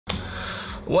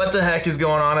What the heck is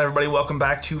going on, everybody? Welcome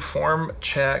back to Form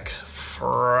Check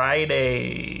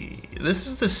Friday. This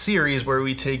is the series where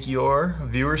we take your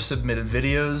viewer-submitted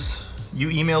videos.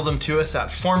 You email them to us at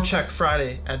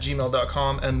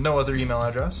formcheckfriday@gmail.com and no other email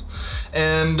address.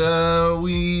 And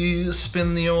we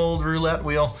spin the old roulette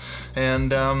wheel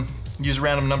and use a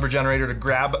random number generator to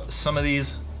grab some of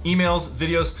these emails,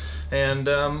 videos, and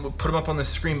put them up on the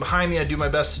screen behind me. I do my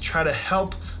best to try to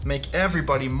help make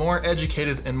everybody more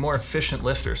educated and more efficient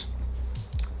lifters.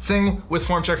 Thing with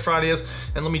Form Check Friday is,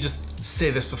 and let me just say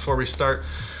this before we start,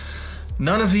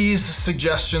 none of these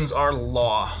suggestions are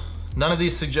law. None of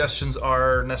these suggestions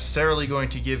are necessarily going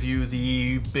to give you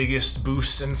the biggest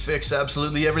boost and fix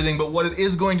absolutely everything, but what it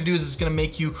is going to do is it's going to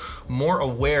make you more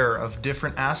aware of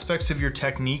different aspects of your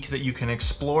technique that you can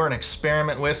explore and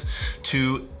experiment with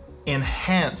to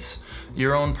enhance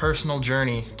your own personal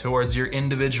journey towards your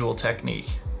individual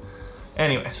technique.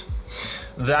 Anyways,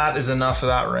 that is enough of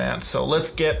that rant, so let's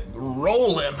get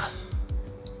rolling.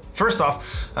 First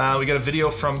off, we got a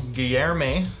video from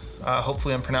Guilherme.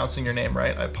 Hopefully I'm pronouncing your name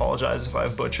right. I apologize if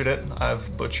I've butchered it.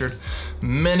 I've butchered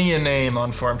many a name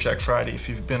on Form Check Friday if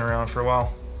you've been around for a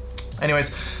while. Anyways,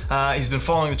 he's been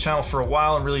following the channel for a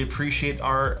while and really appreciate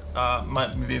our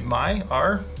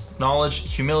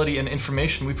knowledge, humility, and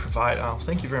information we provide. Oh,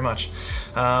 thank you very much.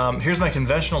 Here's my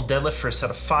conventional deadlift for a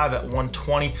set of 5 at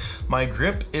 120. My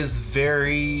grip is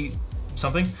very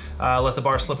something. Let the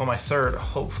bar slip on my third.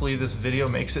 Hopefully this video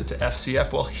makes it to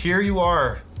FCF. Well, here you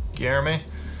are, Guilherme.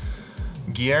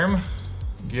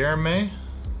 Guilherme?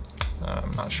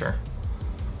 I'm not sure.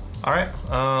 All right,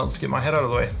 let's get my head out of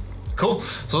the way. Cool,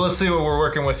 so let's see what we're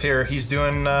working with here. He's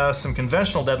doing some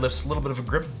conventional deadlifts, a little bit of a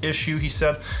grip issue, he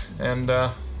said, and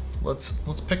let's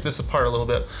pick this apart a little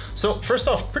bit. So first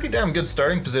off, pretty damn good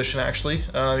starting position actually.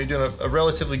 You're doing a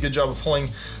relatively good job of pulling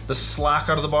the slack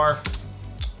out of the bar.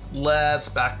 Let's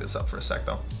back this up for a sec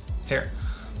though. Here,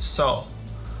 so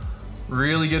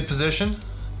really good position,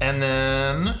 and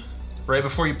then right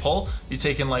before you pull, you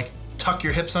take and like tuck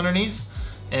your hips underneath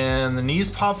and the knees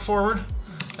pop forward,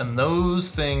 and those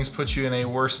things put you in a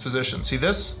worse position. See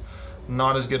this?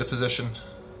 Not as good a position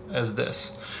as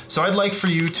this. So I'd like for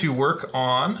you to work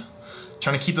on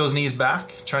trying to keep those knees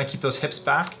back, trying to keep those hips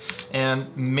back,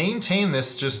 and maintain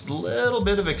this just little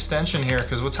bit of extension here,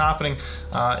 because what's happening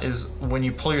is when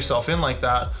you pull yourself in like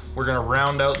that, we're gonna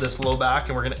round out this low back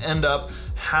and we're gonna end up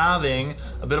having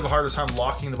a bit of a harder time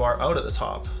locking the bar out at the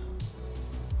top.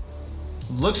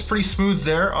 Looks pretty smooth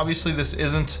there. Obviously this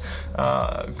isn't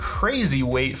crazy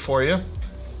weight for you,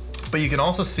 but you can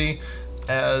also see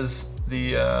as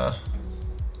the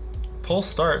pull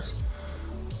starts,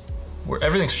 where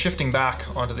everything's shifting back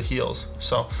onto the heels.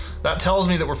 So that tells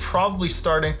me that we're probably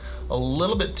starting a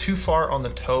little bit too far on the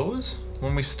toes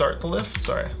when we start the lift.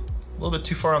 Sorry, a little bit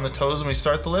too far on the toes when we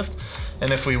start the lift.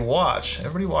 And if we watch,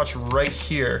 everybody watch right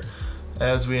here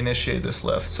as we initiate this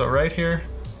lift. So right here,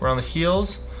 we're on the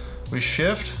heels, we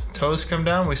shift, toes come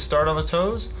down, we start on the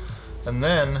toes, and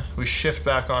then we shift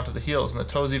back onto the heels, and the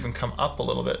toes even come up a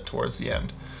little bit towards the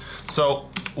end. So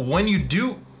when you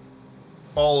do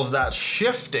all of that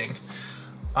shifting,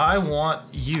 I want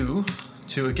you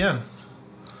to, again,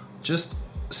 just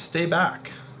stay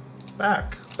back,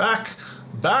 back, back,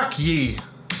 back ye.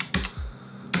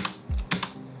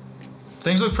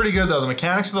 Things look pretty good though. The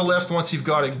mechanics of the lift, once you've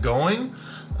got it going,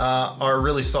 are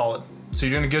really solid. So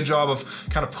you're doing a good job of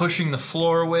kind of pushing the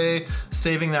floor away,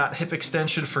 saving that hip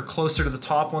extension for closer to the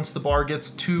top once the bar gets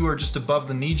to or just above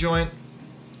the knee joint.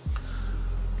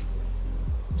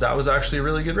 That was actually a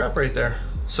really good rep right there.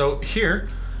 So here,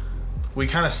 we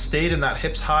kind of stayed in that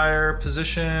hips higher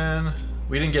position.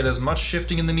 We didn't get as much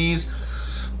shifting in the knees,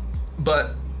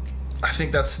 but I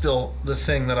think that's still the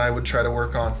thing that I would try to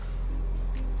work on.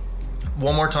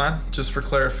 One more time, just for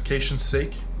clarification's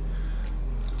sake.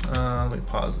 Let me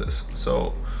pause this.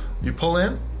 So you pull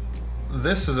in,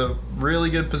 this is a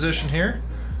really good position here,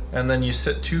 and then you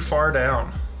sit too far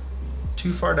down,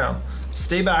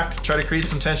 Stay back, try to create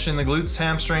some tension in the glutes,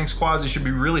 hamstrings, quads. You should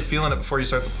be really feeling it before you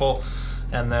start to pull,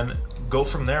 and then go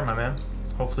from there, my man.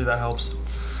 Hopefully that helps.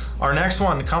 Our next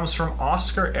one comes from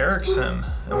Oscar Erickson.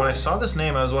 And when I saw this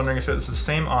name, I was wondering if it's the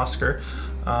same Oscar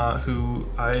who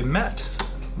I met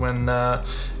when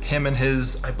him and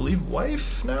his, I believe,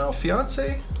 wife now,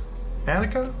 fiance,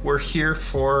 Annika, were here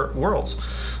for Worlds.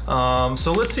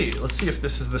 So let's see if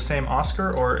this is the same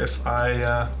Oscar or if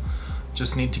I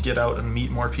just need to get out and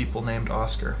meet more people named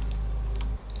Oscar.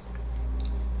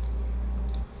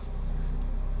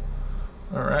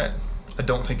 All right, I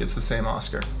don't think it's the same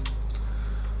Oscar.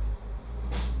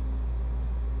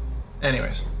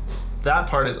 Anyways, that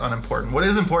part is unimportant. What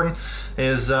is important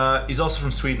is he's also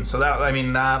from Sweden, so that, I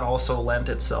mean, that also lent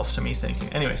itself to me thinking.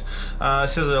 Anyways, it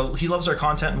says he loves our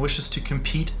content and wishes to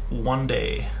compete one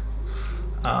day.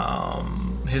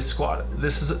 His squat,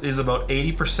 this is about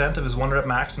 80% of his 1 rep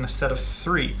max in a set of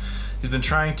 3. He's been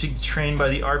trying to train by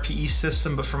the RPE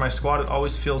system, but for my squat it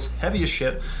always feels heavy as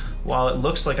shit, while it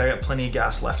looks like I got plenty of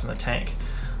gas left in the tank.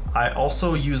 I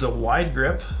also use a wide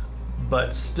grip,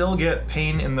 but still get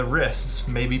pain in the wrists,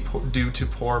 maybe due to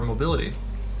poor mobility.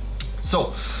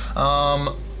 So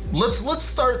let's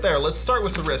start there. Let's start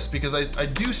with the wrist, because I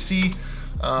do see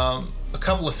a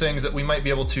couple of things that we might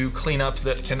be able to clean up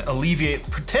that can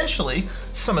alleviate potentially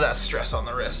some of that stress on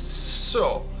the wrists.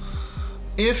 So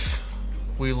if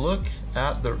we look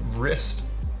at the wrist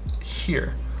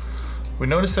here, we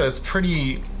notice that it's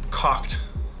pretty cocked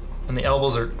and the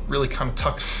elbows are really kind of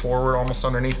tucked forward, almost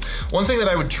underneath. One thing that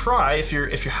I would try if you're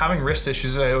having wrist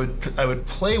issues, I would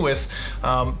play with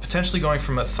potentially going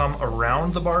from a thumb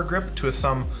around the bar grip to a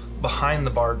thumb behind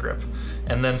the bar grip,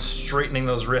 and then straightening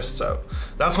those wrists out.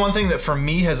 That's one thing that for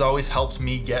me has always helped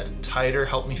me get tighter,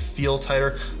 helped me feel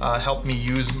tighter, helped me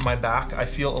use my back. I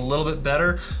feel a little bit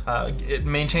better, it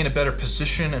maintain a better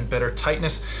position and better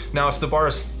tightness. Now, if the bar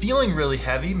is feeling really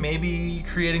heavy, maybe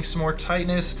creating some more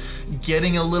tightness,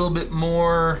 getting a little bit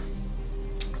more,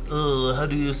 how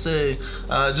do you say,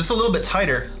 just a little bit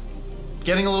tighter.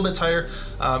 Getting a little bit tighter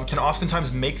can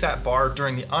oftentimes make that bar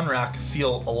during the unrack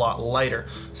feel a lot lighter.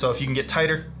 So if you can get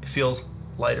tighter, it feels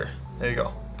lighter. There you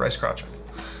go, Bryce Krawczyk.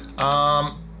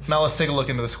 Now let's take a look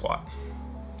into the squat.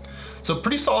 So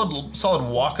pretty solid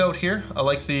walkout here. I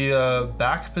like the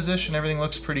back position. Everything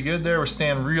looks pretty good there. We're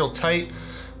staying real tight.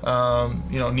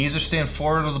 You know, knees are staying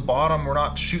forward to the bottom. We're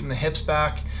not shooting the hips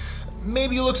back.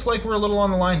 Maybe it looks like we're a little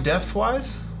on the line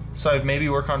depth-wise. So I'd maybe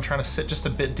work on trying to sit just a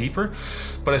bit deeper.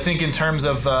 But I think in terms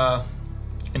of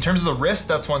the wrist,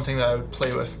 that's one thing that I would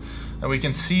play with. And we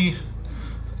can see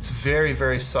it's very,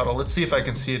 very subtle. Let's see if I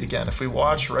can see it again. If we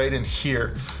watch right in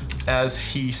here, as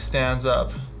he stands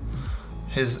up,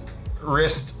 his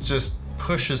wrist just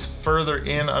pushes further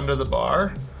in under the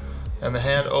bar, and the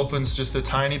hand opens just a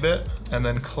tiny bit and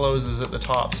then closes at the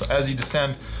top. So as you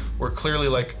descend, we're clearly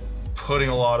like putting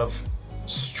a lot of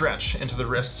stretch into the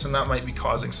wrists, and that might be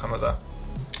causing some of the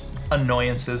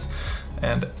annoyances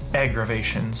and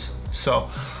aggravations. So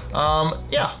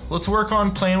yeah, let's work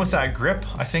on playing with that grip.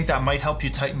 I think that might help you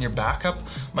tighten your back up,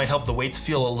 might help the weights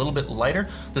feel a little bit lighter.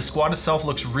 The squat itself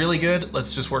looks really good.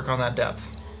 Let's just work on that depth.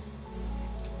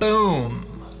 Boom.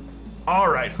 All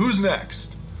right, who's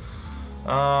next?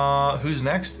 Who's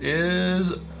next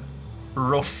is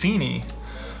Rofini.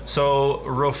 So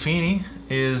Rofini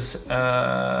is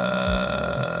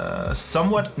a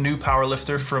somewhat new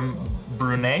powerlifter from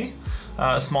Brunei,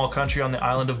 a small country on the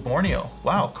island of Borneo.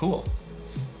 Wow, cool.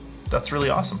 That's really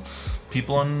awesome.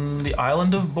 People on the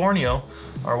island of Borneo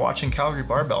are watching Calgary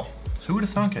Barbell. Who would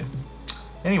have thunk it?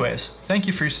 Anyways, thank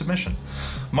you for your submission.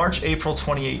 March, April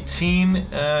 2018,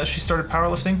 she started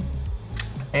powerlifting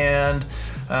and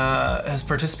has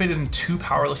participated in 2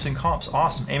 powerlifting comps.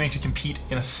 Awesome, aiming to compete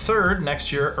in a 3rd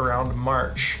next year around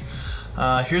March.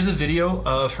 Here's a video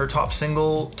of her top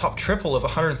triple of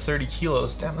 130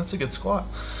 kilos. Damn, that's a good squat.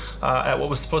 At what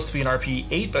was supposed to be an RPE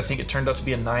 8, but I think it turned out to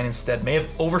be a 9 instead. May have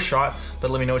overshot, but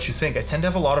let me know what you think. I tend to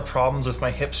have a lot of problems with my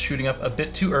hips shooting up a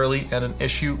bit too early and an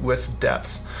issue with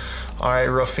depth. All right,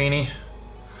 Rofini,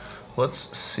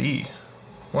 let's see.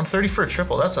 130 for a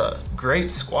triple, that's a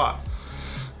great squat.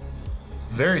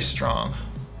 Very strong.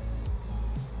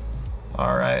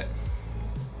 All right,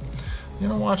 I'm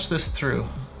gonna watch this through.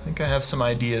 I think I have some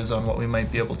ideas on what we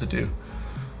might be able to do.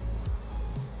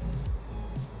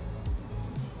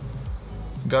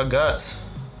 Got guts.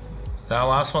 That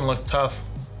last one looked tough.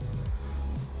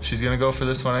 She's gonna go for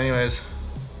this one anyways.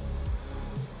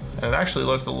 And it actually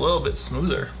looked a little bit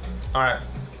smoother. All right,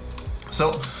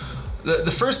 so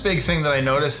the first big thing that I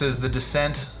noticed is the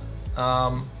descent.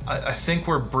 I think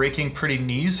we're breaking pretty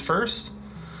knees first.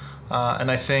 And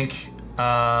I think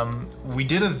we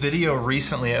did a video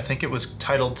recently, I think it was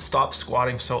titled Stop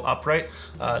Squatting So Upright.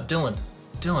 Dylan,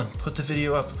 put the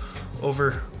video up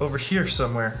over here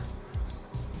somewhere.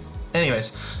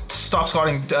 Anyways, stop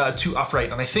squatting too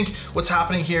upright. And I think what's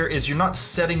happening here is you're not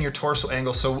setting your torso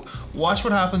angle. So watch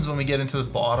what happens when we get into the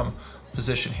bottom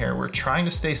position here. We're trying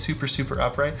to stay super, super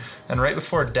upright. And right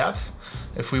before depth,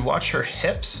 if we watch her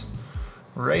hips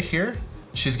right here,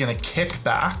 she's gonna kick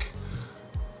back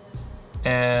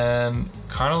and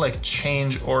kind of like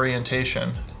change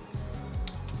orientation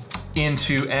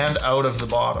into and out of the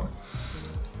bottom.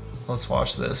 Let's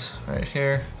watch this right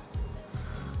here.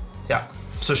 Yeah,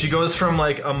 So she goes from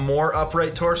like a more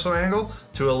upright torso angle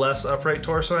to a less upright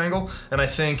torso angle. And I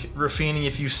think, Rafini,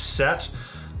 if you set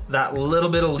that little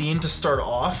bit of lean to start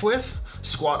off with,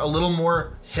 squat a little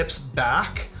more hips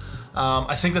back,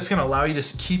 I think that's gonna allow you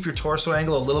to keep your torso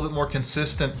angle a little bit more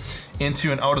consistent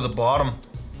into and out of the bottom.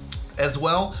 As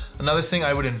well, another thing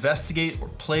I would investigate or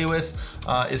play with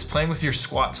is playing with your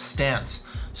squat stance.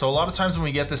 So a lot of times when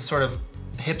we get this sort of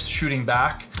hips shooting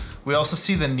back, we also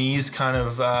see the knees kind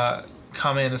of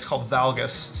come in. It's called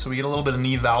valgus. So we get a little bit of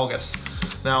knee valgus.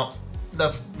 Now,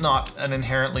 that's not an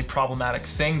inherently problematic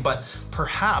thing, but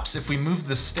perhaps if we move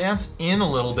the stance in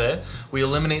a little bit, we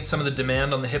eliminate some of the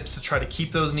demand on the hips to try to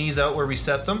keep those knees out where we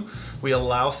set them. We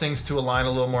allow things to align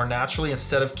a little more naturally.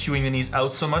 Instead of cueing the knees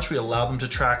out so much, we allow them to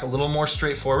track a little more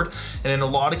straightforward. And in a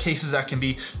lot of cases, that can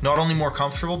be not only more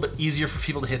comfortable, but easier for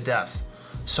people to hit depth.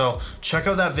 So check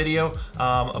out that video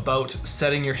about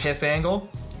setting your hip angle.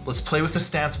 Let's play with the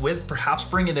stance width, perhaps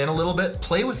bring it in a little bit,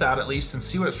 play with that at least and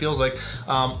see what it feels like.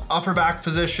 Upper back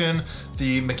position,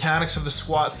 the mechanics of the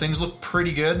squat, things look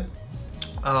pretty good.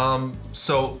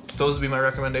 So those would be my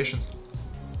recommendations.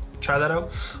 Try that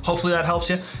out. Hopefully that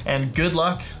helps you, and good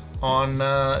luck on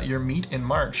your meet in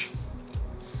March.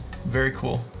 Very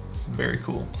cool, very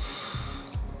cool.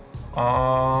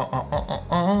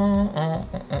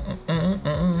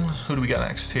 Who do we got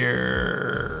next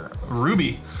here?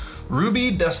 Ruby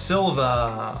Da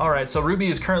Silva. All right, so Ruby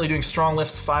is currently doing strong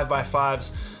lifts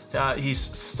 5x5s. He's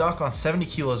stuck on 70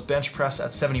 kilos bench press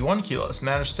at 71 kilos.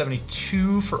 Managed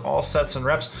 72 for all sets and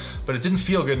reps, but it didn't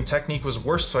feel good and technique was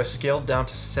worse, so I scaled down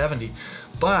to 70.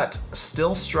 But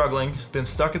still struggling. Been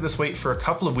stuck at this weight for a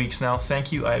couple of weeks now.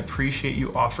 Thank you, I appreciate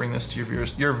you offering this to your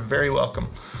viewers. You're very welcome,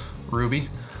 Ruby.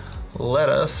 Let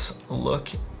us look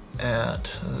at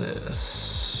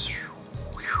this.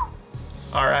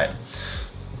 All right.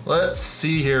 Let's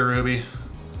see here, Ruby.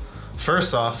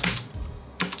 First off,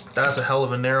 that's a hell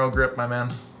of a narrow grip, my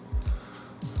man.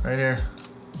 Right here.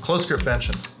 Close grip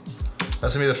benching.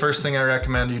 That's gonna be the first thing I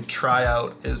recommend you try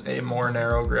out, is a more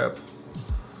narrow grip.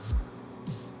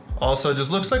 Also, it just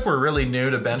looks like we're really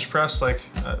new to bench press, like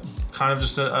kind of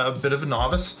just a bit of a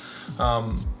novice.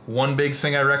 One big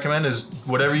thing I recommend is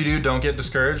whatever you do, don't get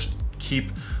discouraged.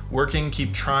 Keep working,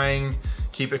 keep trying,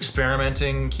 keep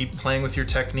experimenting, keep playing with your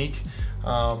technique.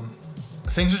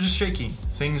 Things are just shaky.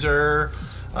 Things are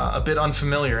a bit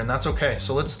unfamiliar, and that's okay.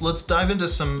 So let's dive into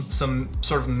some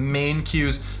sort of main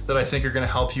cues that I think are going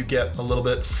to help you get a little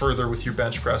bit further with your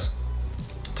bench press.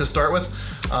 To start with,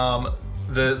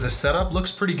 the setup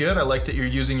looks pretty good. I like that you're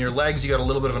using your legs. You got a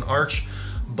little bit of an arch,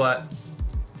 but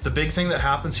the big thing that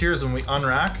happens here is when we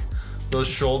unrack, those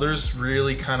shoulders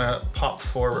really kind of pop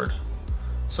forward.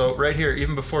 So right here,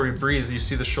 even before we breathe, you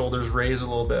see the shoulders raise a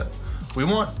little bit. We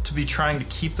want to be trying to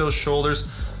keep those shoulders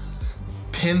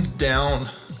pinned down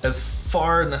as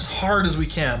far and as hard as we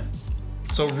can.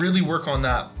 So really work on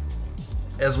that.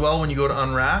 As well, when you go to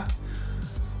unrack,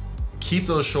 keep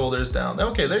those shoulders down.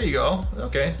 Okay, there you go.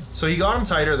 Okay, so you got them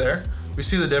tighter there. We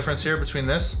see the difference here between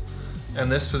this and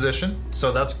this position.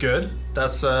 So that's good.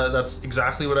 That's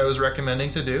exactly what I was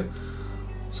recommending to do.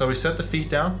 So we set the feet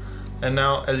down, and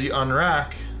now as you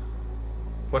unrack,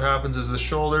 what happens is the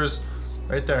shoulders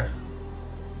right there,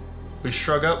 we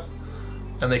shrug up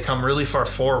and they come really far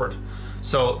forward.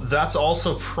 So that's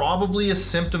also probably a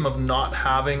symptom of not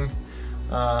having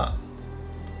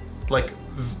like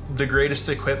the greatest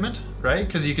equipment, right?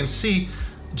 Because you can see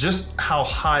just how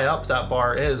high up that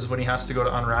bar is when he has to go to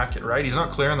unrack it, right? He's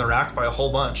not clearing the rack by a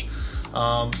whole bunch.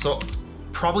 So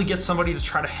probably get somebody to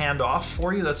try to hand off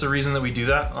for you. That's the reason that we do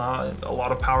that. A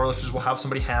lot of powerlifters will have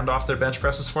somebody hand off their bench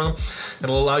presses for them.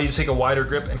 It'll allow you to take a wider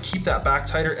grip and keep that back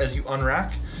tighter as you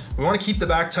unrack. We want to keep the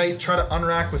back tight, try to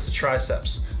unrack with the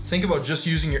triceps. Think about just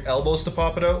using your elbows to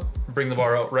pop it out, bring the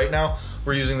bar out. Right now,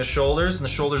 we're using the shoulders, and the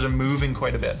shoulders are moving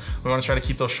quite a bit. We want to try to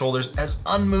keep those shoulders as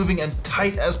unmoving and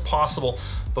tight as possible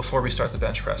before we start the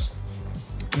bench press.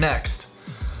 Next,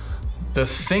 the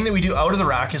thing that we do out of the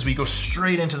rack is we go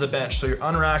straight into the bench. So you're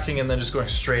unracking and then just going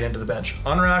straight into the bench.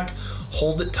 Unrack,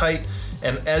 hold it tight,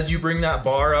 and as you bring that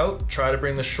bar out, try to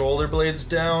bring the shoulder blades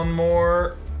down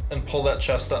more and pull that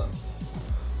chest up.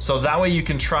 So that way you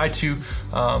can try to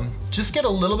just get a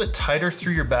little bit tighter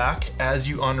through your back as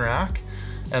you unrack.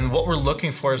 And what we're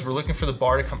looking for is we're looking for the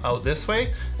bar to come out this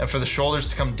way and for the shoulders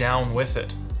to come down with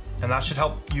it. And that should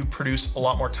help you produce a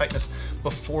lot more tightness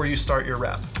before you start your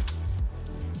rep.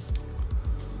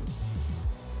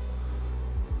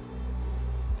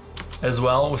 As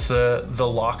well with the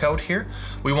lockout here,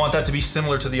 we want that to be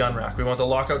similar to the unrack. We want the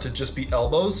lockout to just be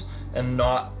elbows and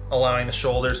not allowing the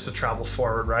shoulders to travel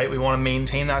forward, right? We want to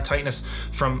maintain that tightness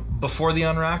from before the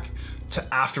unrack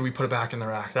to after we put it back in the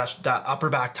rack. That upper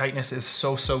back tightness is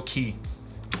so, so key.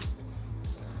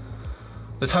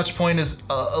 The touch point is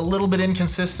a little bit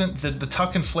inconsistent. The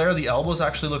tuck and flare, the elbows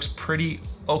actually looks pretty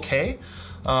okay.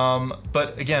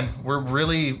 But again, we're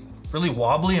really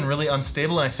wobbly and really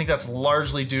unstable, and I think that's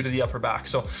largely due to the upper back.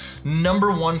 So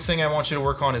number one thing I want you to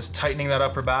work on is tightening that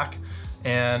upper back,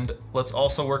 and let's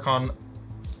also work on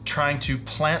trying to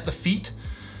plant the feet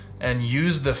and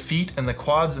use the feet and the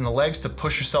quads and the legs to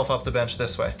push yourself up the bench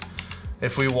this way.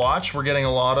 If we watch, we're getting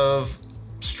a lot of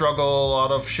struggle, a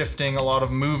lot of shifting, a lot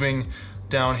of moving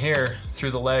down here through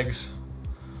the legs.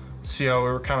 See how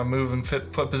we're kind of moving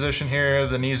foot position here,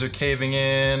 the knees are caving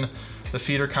in, the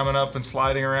feet are coming up and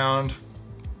sliding around.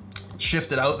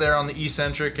 Shifted out there on the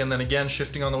eccentric and then again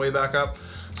shifting on the way back up.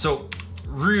 So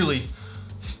really,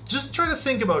 just try to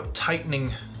think about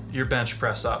tightening your bench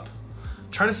press up.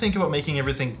 Try to think about making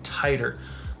everything tighter.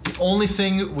 The only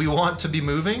thing we want to be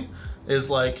moving is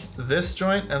like this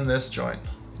joint and this joint.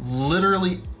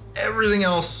 Literally everything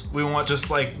else we want just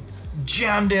like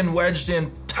jammed in, wedged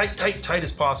in, tight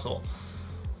as possible.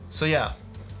 So yeah,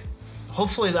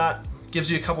 hopefully that gives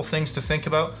you a couple things to think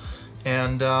about.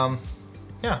 And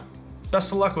yeah,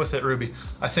 best of luck with it, Ruby.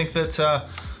 I think that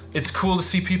it's cool to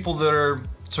see people that are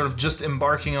sort of just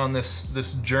embarking on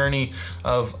this journey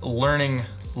of learning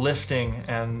lifting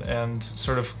and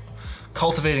sort of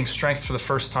cultivating strength for the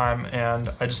first time, and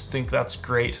I just think that's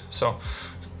great. So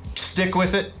stick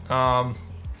with it,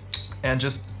 and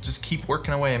just keep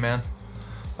working away, man.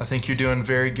 I think you're doing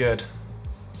very good.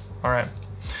 All right,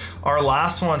 our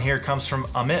last one here comes from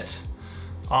Amit.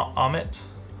 Amit.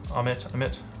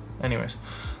 Anyways,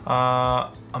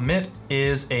 Amit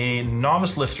is a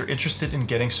novice lifter interested in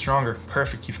getting stronger.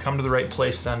 Perfect, you've come to the right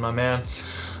place then, my man.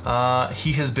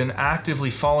 He has been actively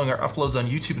following our uploads on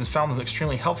YouTube and has found them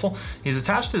extremely helpful. He's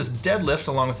attached his deadlift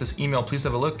along with this email. Please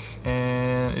have a look,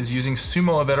 and is using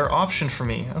sumo a better option for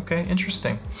me? Okay,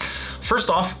 interesting. First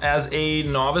off, as a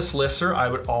novice lifter, I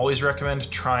would always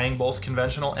recommend trying both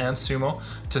conventional and sumo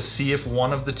to see if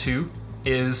one of the two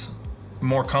is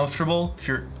more comfortable. If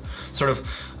you're sort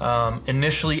of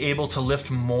initially able to lift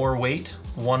more weight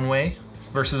one way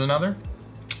versus another,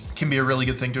 can be a really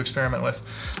good thing to experiment with.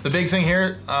 The big thing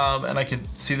here, and I can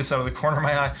see this out of the corner of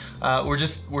my eye,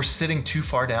 we're sitting too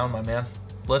far down, my man.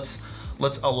 Let's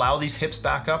allow these hips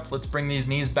back up. Let's bring these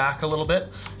knees back a little bit,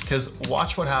 because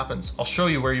watch what happens. I'll show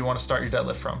you where you want to start your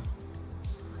deadlift from.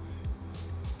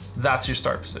 That's your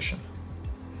start position.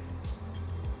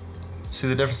 See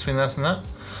the difference between this and that?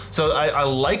 So I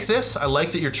like this. I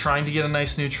like that you're trying to get a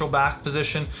nice neutral back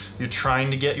position. You're trying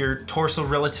to get your torso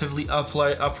relatively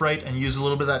upright and use a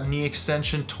little bit of that knee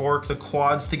extension, torque the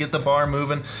quads to get the bar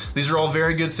moving. These are all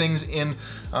very good things in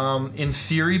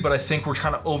theory, but I think we're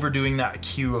kind of overdoing that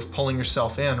cue of pulling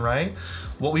yourself in, right?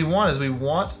 What we want is we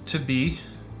want to be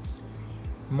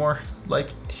more like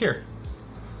here.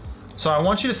 So I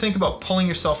want you to think about pulling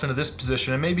yourself into this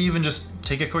position and maybe even just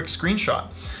take a quick screenshot.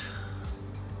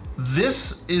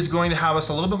 This is going to have us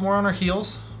a little bit more on our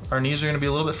heels. Our knees are going to be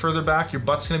a little bit further back. Your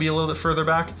butt's going to be a little bit further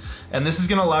back. And this is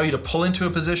going to allow you to pull into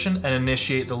a position and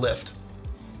initiate the lift.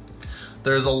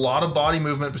 There's a lot of body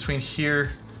movement between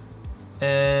here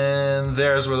and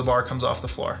there's where the bar comes off the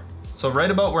floor. So right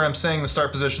about where I'm saying the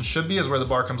start position should be is where the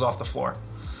bar comes off the floor.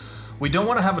 We don't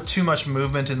want to have too much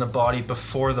movement in the body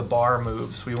before the bar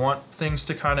moves. We want things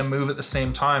to kind of move at the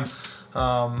same time.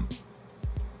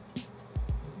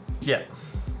 Yeah.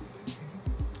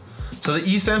 So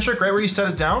the eccentric, right where you set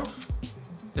it down,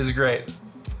 is great.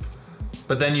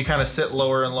 But then you kind of sit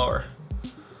lower and lower.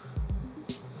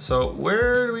 So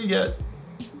where do we get?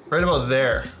 Right about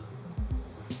there.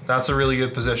 That's a really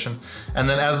good position. And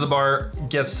then as the bar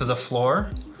gets to the floor,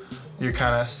 you're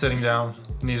kind of sitting down,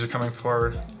 knees are coming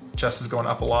forward, chest is going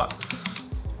up a lot.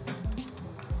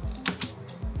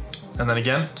 And then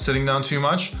again, sitting down too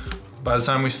much. By the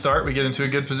time we start, we get into a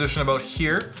good position about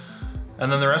here.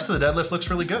 And then the rest of the deadlift looks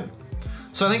really good.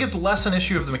 So I think it's less an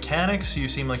issue of the mechanics. You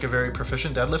seem like a very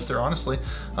proficient deadlifter, honestly.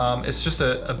 It's just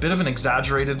a bit of an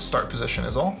exaggerated start position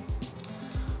is all.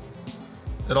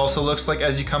 It also looks like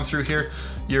as you come through here,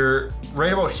 you're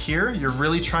right about here, you're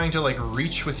really trying to like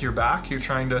reach with your back. You're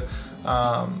trying to,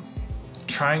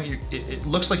 it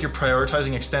looks like you're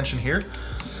prioritizing extension here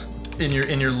in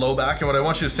your low back. And what I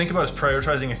want you to think about is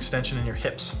prioritizing extension in your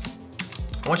hips.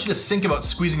 I want you to think about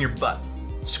squeezing your butt.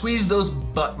 Squeeze those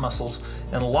butt muscles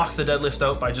and lock the deadlift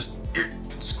out by just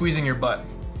squeezing your butt.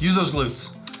 Use those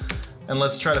glutes. And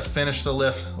let's try to finish the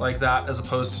lift like that as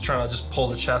opposed to trying to just pull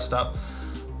the chest up.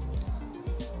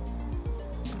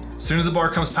 As soon as the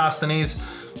bar comes past the knees,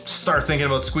 start thinking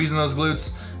about squeezing those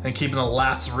glutes and keeping the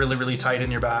lats really, really tight in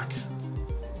your back.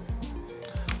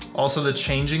 Also the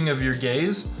changing of your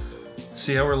gaze.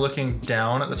 See how we're looking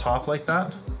down at the top like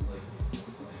that?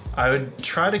 I would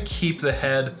try to keep the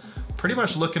head pretty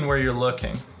much looking where you're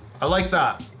looking. I like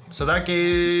that. So that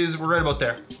gaze, we're right about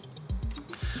there.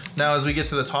 Now as we get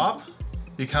to the top,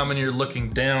 you come and you're looking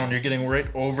down, you're getting right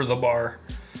over the bar.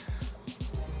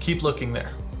 Keep looking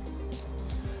there.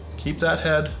 Keep that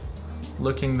head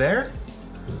looking there.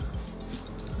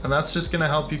 And that's just gonna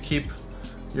help you keep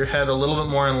your head a little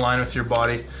bit more in line with your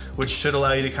body, which should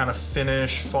allow you to kind of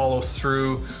finish, follow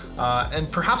through, and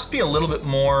perhaps be a little bit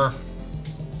more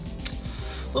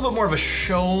of a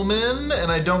showman.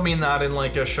 And I don't mean that in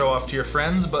like a show off to your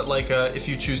friends, but like if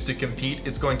you choose to compete,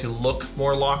 it's going to look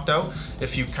more locked out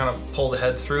if you kind of pull the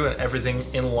head through and everything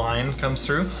in line comes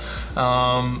through.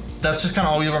 That's just kind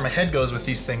of always where my head goes with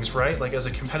these things, right? Like as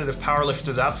a competitive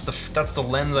powerlifter, that's the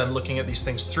lens I'm looking at these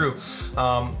things through.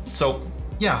 So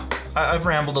yeah, I've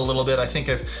rambled a little bit. I think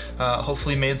I've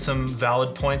hopefully made some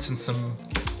valid points and some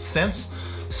sense.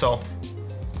 So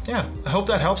yeah, I hope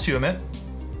that helps you, Amit.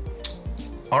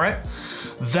 All right,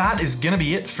 that is gonna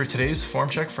be it for today's Form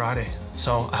Check Friday.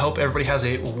 So I hope everybody has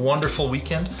a wonderful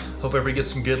weekend. Hope everybody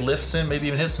gets some good lifts in, maybe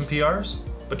even hit some PRs,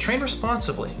 but train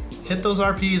responsibly. Hit those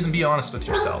RPs and be honest with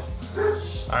yourself.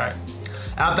 All right,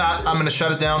 at that, I'm gonna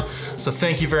shut it down. So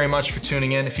thank you very much for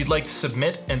tuning in. If you'd like to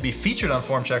submit and be featured on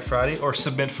Form Check Friday or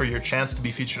submit for your chance to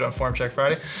be featured on Form Check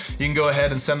Friday, you can go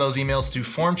ahead and send those emails to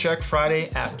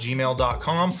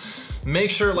formcheckfriday@gmail.com.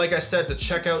 Make sure, like I said, to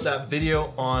check out that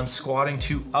video on squatting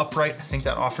to upright. I think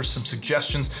that offers some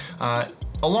suggestions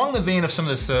along the vein of some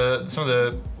of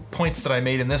the points that I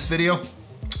made in this video.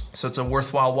 So it's a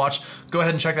worthwhile watch. Go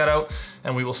ahead and check that out.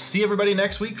 And we will see everybody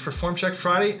next week for Form Check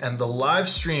Friday and the live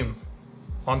stream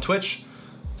on Twitch,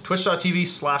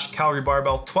 twitch.tv/Calgary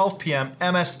Barbell, 12 p.m.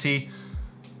 MST.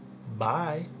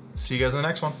 Bye. See you guys in the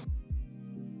next one.